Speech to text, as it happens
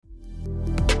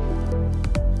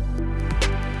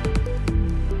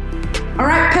All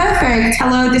right, perfect.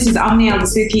 Hello, this is Omni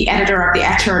Al-Dasuki, editor of the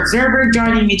edtech Observer.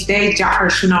 Joining me today, Jafar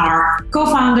Shunnar,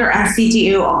 co-founder and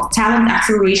CTO of the talent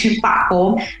acceleration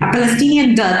platform, a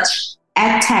Palestinian-Dutch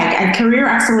edtech and career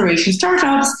acceleration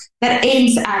startups that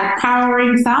aims at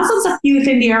empowering thousands of youth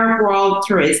in the Arab world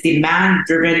through its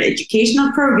demand-driven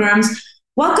educational programs.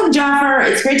 Welcome, Jafar.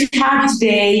 It's great to have you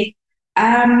today.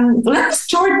 Let me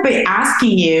start by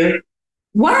asking you,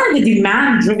 what are the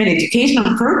demand-driven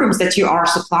educational programs that you are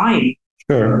supplying?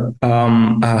 Sure.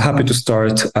 Happy to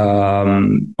start.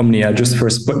 Omnia, just to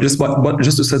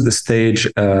set the stage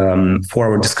for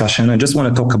our discussion, I just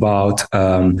want to talk about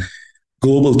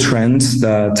global trends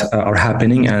that are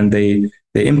happening, and they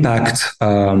impact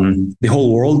the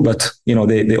whole world, but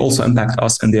they also impact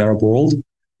us in the Arab world.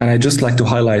 And I just like to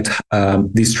highlight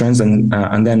these trends, and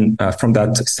then from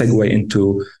that segue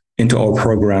into our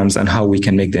programs and how we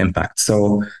can make the impact.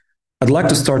 So I'd like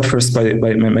to start first by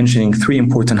mentioning three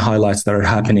important highlights that are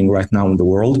happening right now in the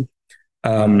world.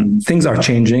 Things are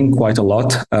changing quite a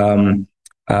lot.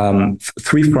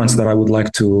 Three fronts that I would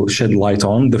like to shed light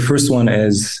on. The first one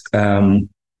is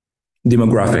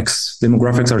demographics.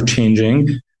 Demographics are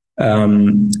changing.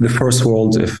 The first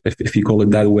world, if you call it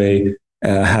that way,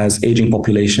 has aging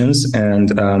populations, and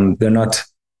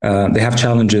they have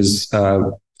challenges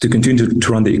to continue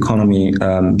to run the economy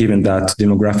given that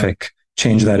demographic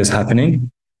change that is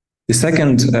happening. The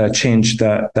second change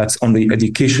that's on the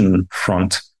education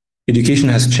front. Education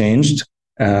has changed.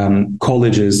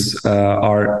 Colleges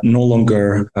are no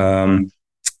longer the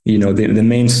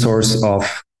main source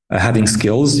of having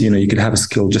skills. You could have a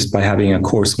skill just by having a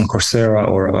course on Coursera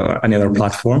or any other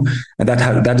platform, and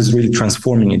that is really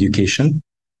transforming education.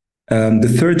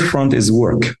 The third front is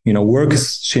work. Work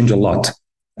has changed a lot.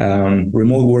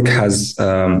 Remote work has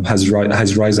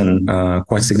risen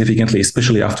quite significantly,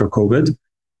 especially after COVID.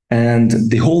 And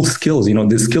the whole skills,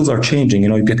 the skills are changing.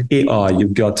 You've got AI,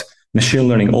 you've got machine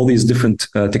learning, all these different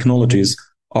technologies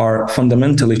are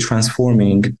fundamentally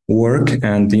transforming work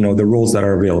and the roles that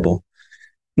are available.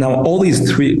 Now, all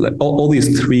these three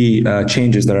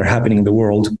changes that are happening in the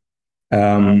world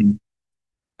have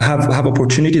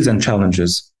opportunities and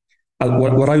challenges.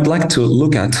 What I'd like to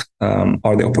look at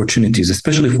are the opportunities,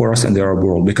 especially for us in the Arab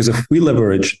world, because if we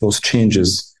leverage those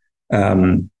changes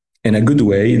in a good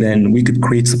way, then we could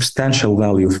create substantial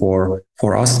value for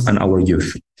us and our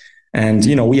youth. And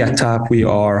we at TAP, we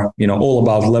are all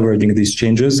about leveraging these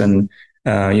changes and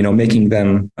making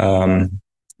them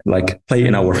play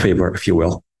in our favor, if you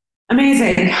will.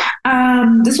 Amazing.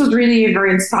 This was really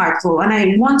very insightful. And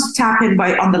I want to tap in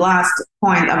on the last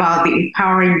point about the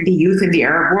empowering the youth in the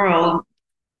Arab world.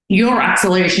 Your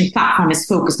acceleration platform is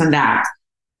focused on that.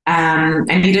 And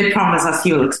you did promise us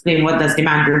you'll explain what does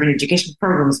demand-driven education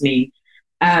programs mean.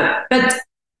 But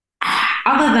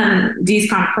other than these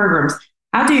kind of programs,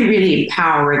 how do you really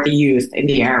empower the youth in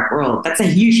the Arab world? That's a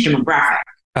huge demographic.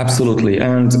 Absolutely.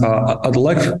 And I'd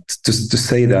like to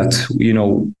say that,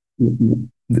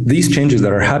 these changes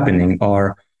that are happening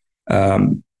are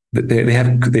they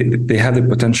have the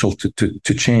potential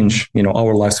to change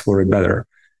our lives for the better.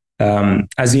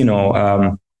 As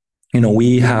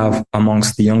we have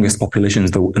amongst the youngest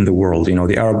populations in the world.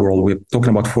 The Arab world, we're talking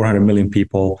about 400 million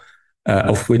people,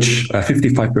 of which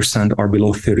 55% are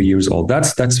below 30 years old.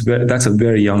 That's a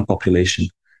very young population.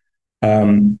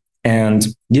 And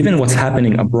given what's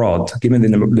happening abroad, given the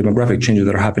demographic changes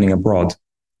that are happening abroad,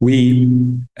 we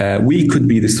could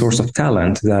be the source of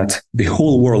talent that the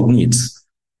whole world needs.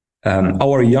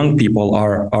 Our young people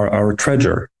are our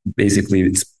treasure. Basically,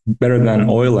 it's better than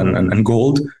oil and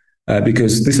gold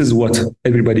because this is what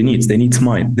everybody needs. They need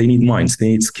minds. They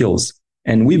need skills.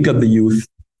 And we've got the youth.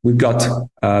 We've got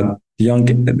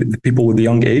the people with the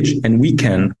young age, and we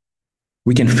can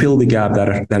fill the gap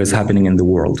that is happening in the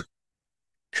world.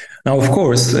 Now, of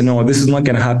course, this is not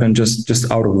going to happen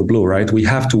just out of the blue, right? We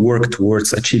have to work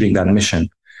towards achieving that mission.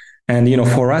 And,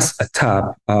 for us at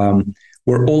TAP,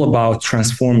 we're all about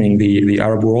transforming the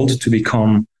Arab world to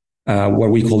become what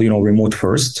we call, remote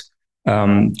first,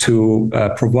 to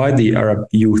provide the Arab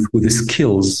youth with the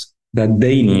skills that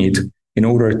they need in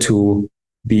order to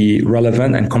be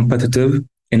relevant and competitive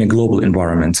in a global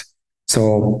environment.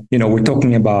 So, we're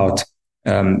talking about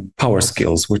power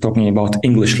skills. We're talking about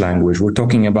English language. We're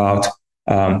talking about,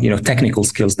 technical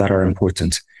skills that are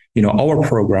important. Our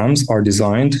programs are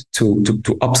designed to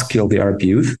upskill the Arab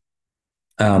youth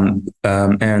and,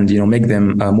 make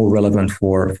them more relevant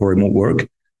for remote work.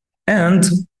 And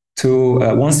to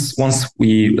once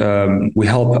we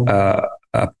help a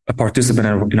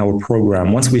participant in our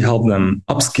program, once we help them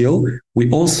upskill, we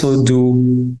also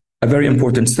do a very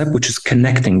important step, which is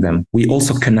connecting them. We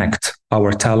also connect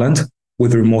our talent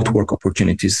with remote work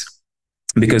opportunities.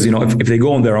 Because if they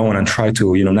go on their own and try to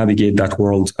navigate that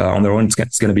world on their own,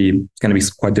 it's going to be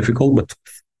quite difficult. But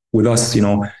with us,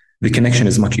 the connection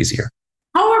is much easier.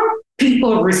 How are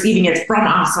people receiving it from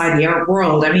outside the Arab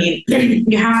world? I mean,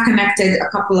 you have connected a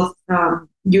couple of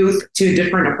youth to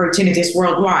different opportunities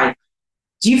worldwide.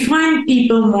 Do you find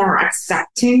people more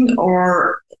accepting,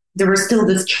 or there is still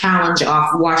this challenge of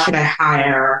why should I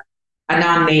hire a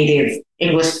non-native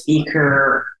English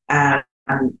speaker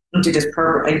into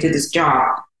this job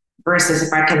versus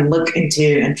if I can look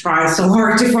into and try so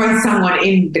hard to find someone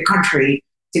in the country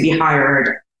to be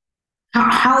hired?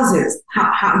 How is it?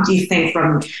 How do you think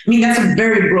that's a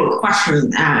very broad question.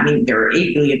 There are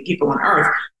 8 billion people on Earth,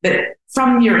 but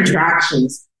from your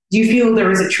interactions, do you feel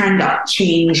there is a trend of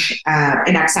change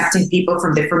in accepting people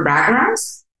from different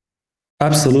backgrounds?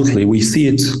 Absolutely. We see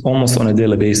it almost on a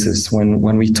daily basis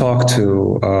when we talk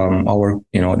to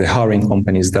the hiring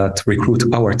companies that recruit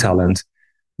our talent.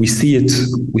 We see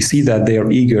that they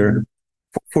are eager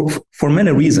for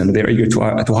many reasons. They're eager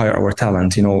to hire our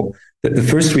talent. The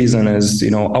first reason is,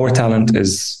 our talent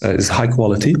is high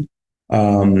quality,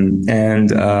 and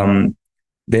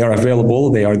they are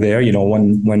available. They are there. The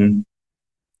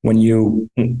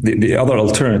other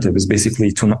alternative is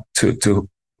basically to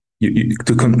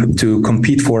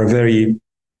compete for a very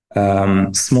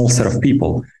small set of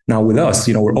people. Now with us,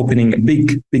 we're opening a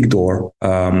big door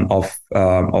of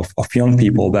young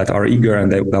people that are eager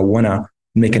and that want to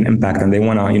make an impact and they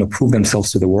want to prove themselves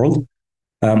to the world.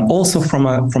 Also from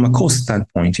a cost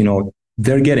standpoint,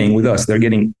 they're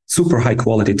getting super high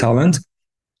quality talent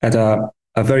at a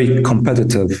very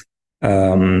competitive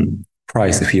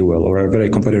price, if you will, or a very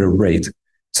competitive rate.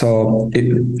 So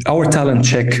our talent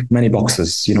check many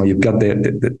boxes. You've got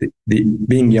the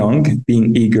being young,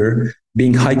 being eager,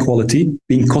 being high quality,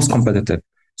 being cost competitive.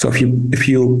 So if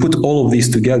you put all of these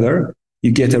together,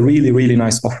 you get a really, really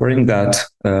nice offering that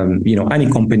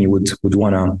any company would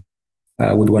wanna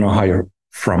hire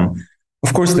from.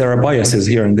 Of course, there are biases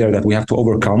here and there that we have to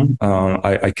overcome.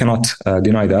 I cannot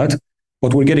deny that,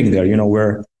 but we're getting there.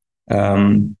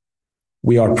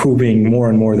 We are proving more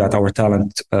and more that our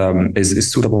talent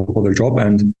is suitable for their job,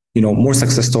 and more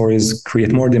success stories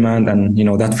create more demand, and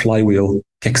that flywheel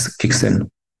kicks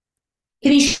in.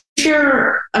 Can you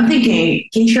share an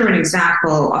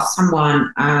example of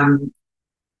someone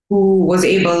who was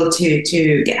able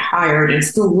to get hired and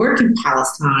still work in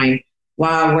Palestine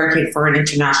while working for an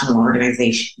international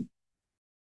organization?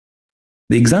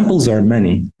 The examples are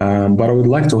many, but I would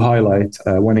like to highlight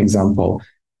one example.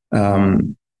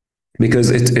 Because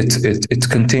it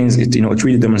contains it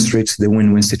really demonstrates the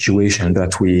win-win situation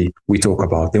that we talk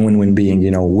about. The win-win being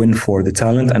win for the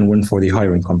talent and win for the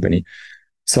hiring company.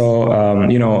 So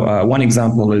one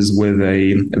example is with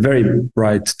a very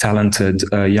bright, talented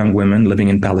young woman living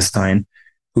in Palestine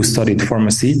who studied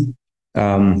pharmacy,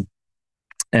 and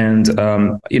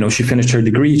she finished her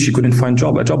degree. She couldn't find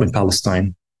a job in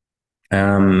Palestine,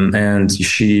 and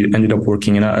she ended up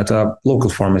working at a local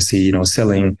pharmacy,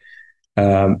 selling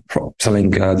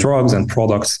drugs and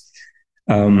products,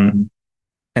 and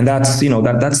that's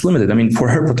that's limited. For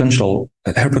her potential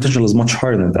is much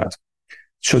higher than that.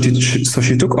 So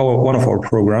she took one of our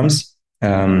programs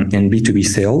in B2B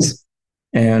sales,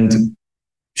 and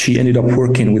she ended up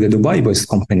working with a Dubai-based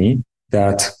company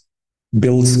that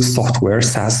builds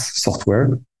SaaS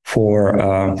software for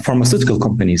pharmaceutical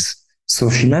companies. So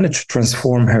she managed to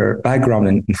transform her background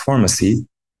in pharmacy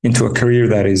into a career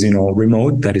that is,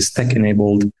 remote, that is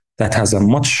tech-enabled, that has a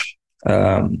much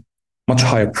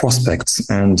higher prospects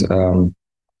and,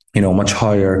 much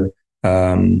higher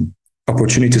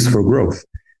opportunities for growth.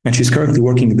 And she's currently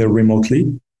working there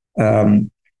remotely.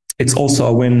 It's also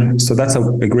a win. So that's a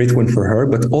great win for her,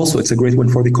 but also it's a great win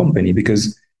for the company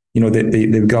because,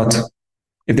 they've got,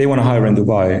 if they want to hire in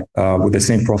Dubai with the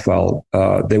same profile,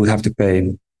 they would have to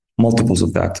pay multiples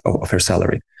of that, of her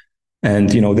salary.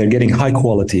 And, they're getting high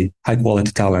quality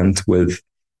talent with,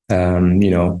 she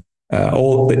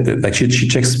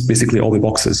checks basically all the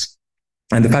boxes.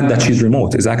 And the fact that she's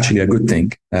remote is actually a good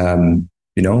thing, even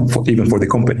for the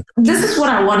company. This is what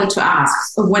I wanted to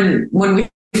ask. When we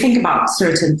think about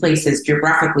certain places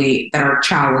geographically that are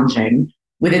challenging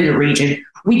within the region,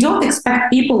 we don't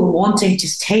expect people wanting to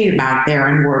stay back there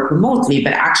and work remotely,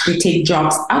 but actually take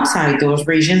jobs outside those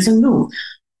regions and move.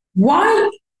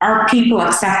 Why are people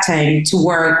accepting to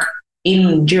work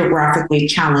in geographically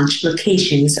challenged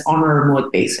locations on a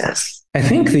remote basis? I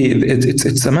think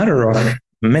it's a matter of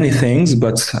many things,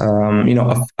 but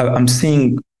I'm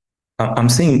seeing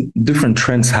different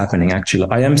trends happening. Actually,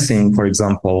 I am seeing, for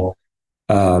example,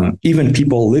 even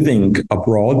people living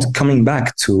abroad coming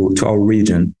back to our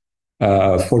region.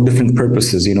 for different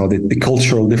purposes. The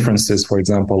cultural differences, for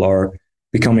example, are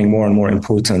becoming more and more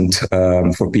important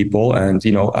for people. And,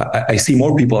 I see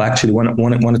more people actually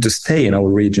wanted to stay in our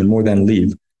region more than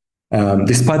leave,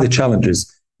 despite the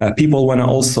challenges. People want to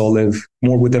also live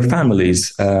more with their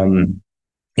families.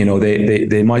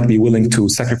 They might be willing to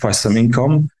sacrifice some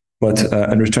income, but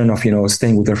in return of,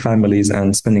 staying with their families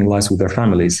and spending lives with their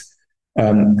families.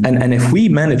 And if we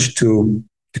manage to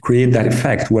create that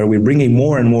effect where we're bringing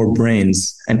more and more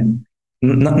brains, and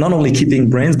not only keeping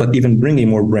brains, but even bringing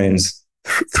more brains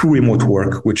through remote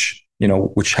work, which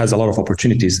has a lot of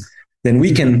opportunities, then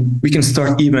we can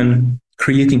start even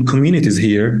creating communities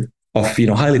here of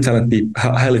highly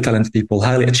talented people,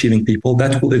 highly achieving people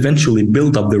that will eventually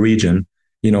build up the region,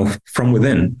 from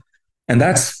within. And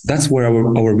that's where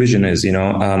our vision is.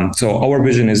 So our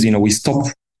vision is we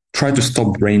try to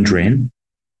stop brain drain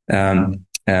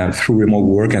through remote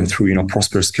work and through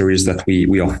prosperous careers that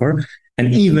we offer,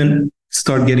 and even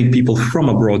start getting people from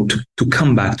abroad to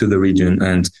come back to the region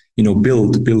and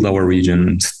build our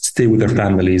region, stay with their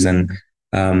families, and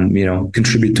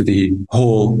contribute to the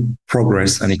whole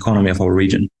progress and economy of our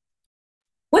region.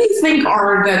 What do you think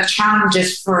are the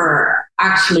challenges for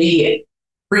actually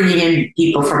bringing in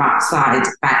people from outside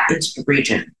back into the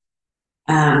region?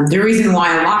 The reason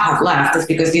why a lot have left is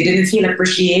because they didn't feel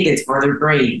appreciated for their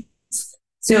brains.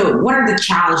 So what are the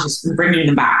challenges in bringing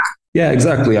them back? Yeah,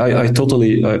 exactly. I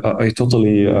totally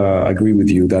agree with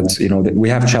you that that we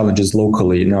have challenges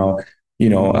locally now.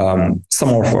 Some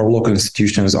of our local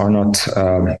institutions are not.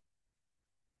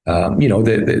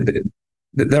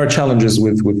 There are challenges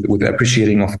with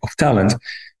appreciating of talent,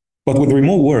 but with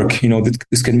remote work,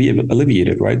 this can be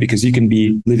alleviated, right? Because you can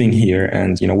be living here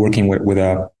and working with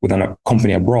a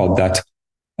company abroad that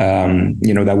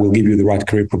that will give you the right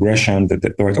career progression,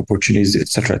 the right opportunities,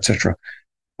 etc., etc.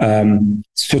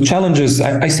 So challenges,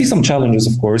 I see some challenges,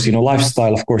 of course,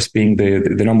 lifestyle, of course, being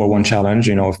the number one challenge.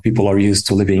 If people are used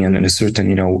to living in a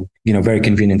certain, very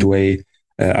convenient way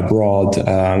abroad,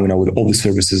 with all the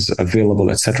services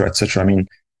available, et cetera, et cetera. I mean,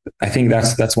 I think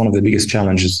that's one of the biggest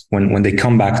challenges when they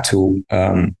come back to,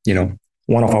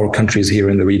 one of our countries here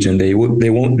in the region. They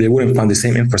wouldn't find the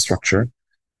same infrastructure.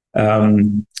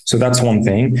 So that's one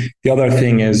thing. The other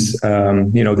thing is,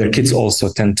 their kids also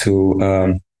tend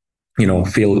to,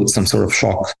 feel some sort of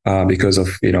shock because of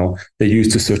they're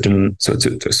used to a certain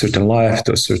life,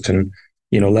 to a certain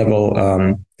level.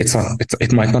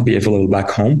 It might not be available back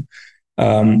home.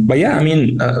 But yeah, I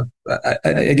mean,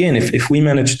 again, if we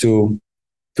manage to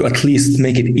at least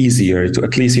make it easier, to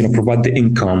at least provide the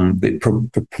income,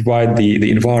 provide the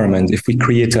environment, if we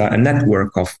create a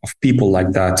network of people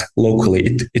like that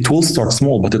locally, it will start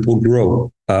small, but it will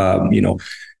grow.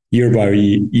 Year by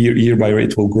year,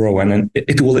 it will grow, and then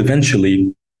it will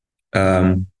eventually,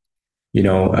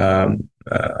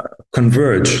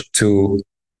 converge to.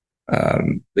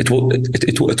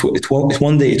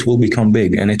 One day it will become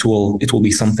big, and it will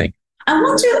be something. I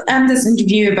want to end this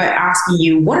interview by asking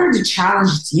you, what are the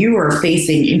challenges you are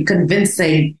facing in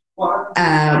convincing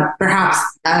perhaps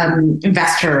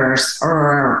investors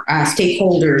or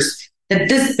stakeholders that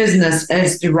this business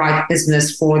is the right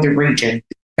business for the region?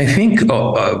 I think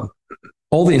all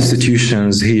the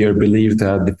institutions here believe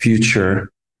that the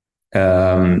future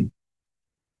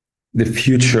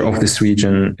of this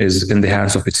region is in the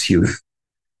hands of its youth.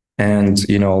 And,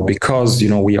 because,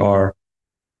 we are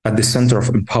at the center of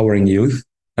empowering youth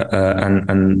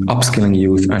and upskilling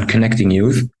youth and connecting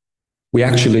youth, we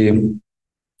actually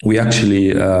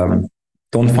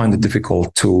don't find it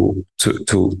difficult to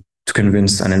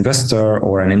convince an investor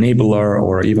or an enabler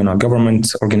or even a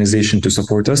government organization to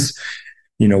support us.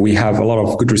 We have a lot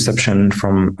of good reception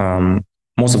from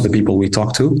most of the people we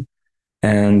talk to.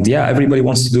 And yeah, everybody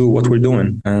wants to do what we're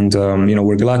doing. And,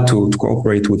 we're glad to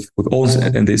cooperate with all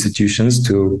the institutions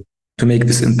to make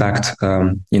this impact,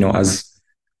 as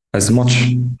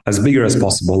bigger as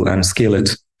possible and scale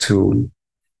it to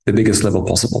the biggest level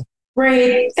possible.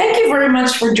 Great. Thank you very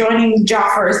much for joining,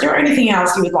 Jafar. Is there anything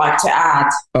else you would like to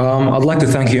add? I'd like to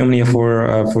thank you, Omnia,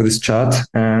 for this chat.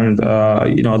 And,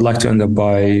 I'd like to end up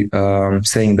by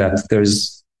saying that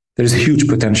there's huge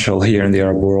potential here in the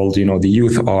Arab world. The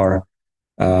youth are,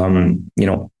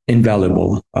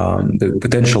 invaluable. The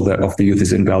potential of the youth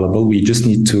is invaluable. We just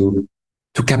need to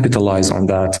capitalize on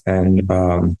that and,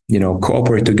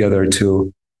 cooperate together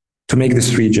to make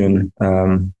this region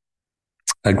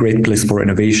a great place for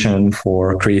innovation,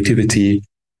 for creativity,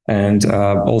 and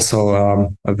also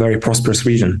a very prosperous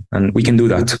region. And we can do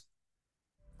that.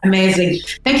 Amazing.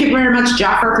 Thank you very much,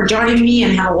 Jafar, for joining me,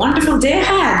 and have a wonderful day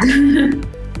ahead.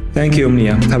 Thank you,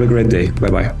 Omnia. Have a great day.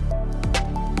 Bye-bye.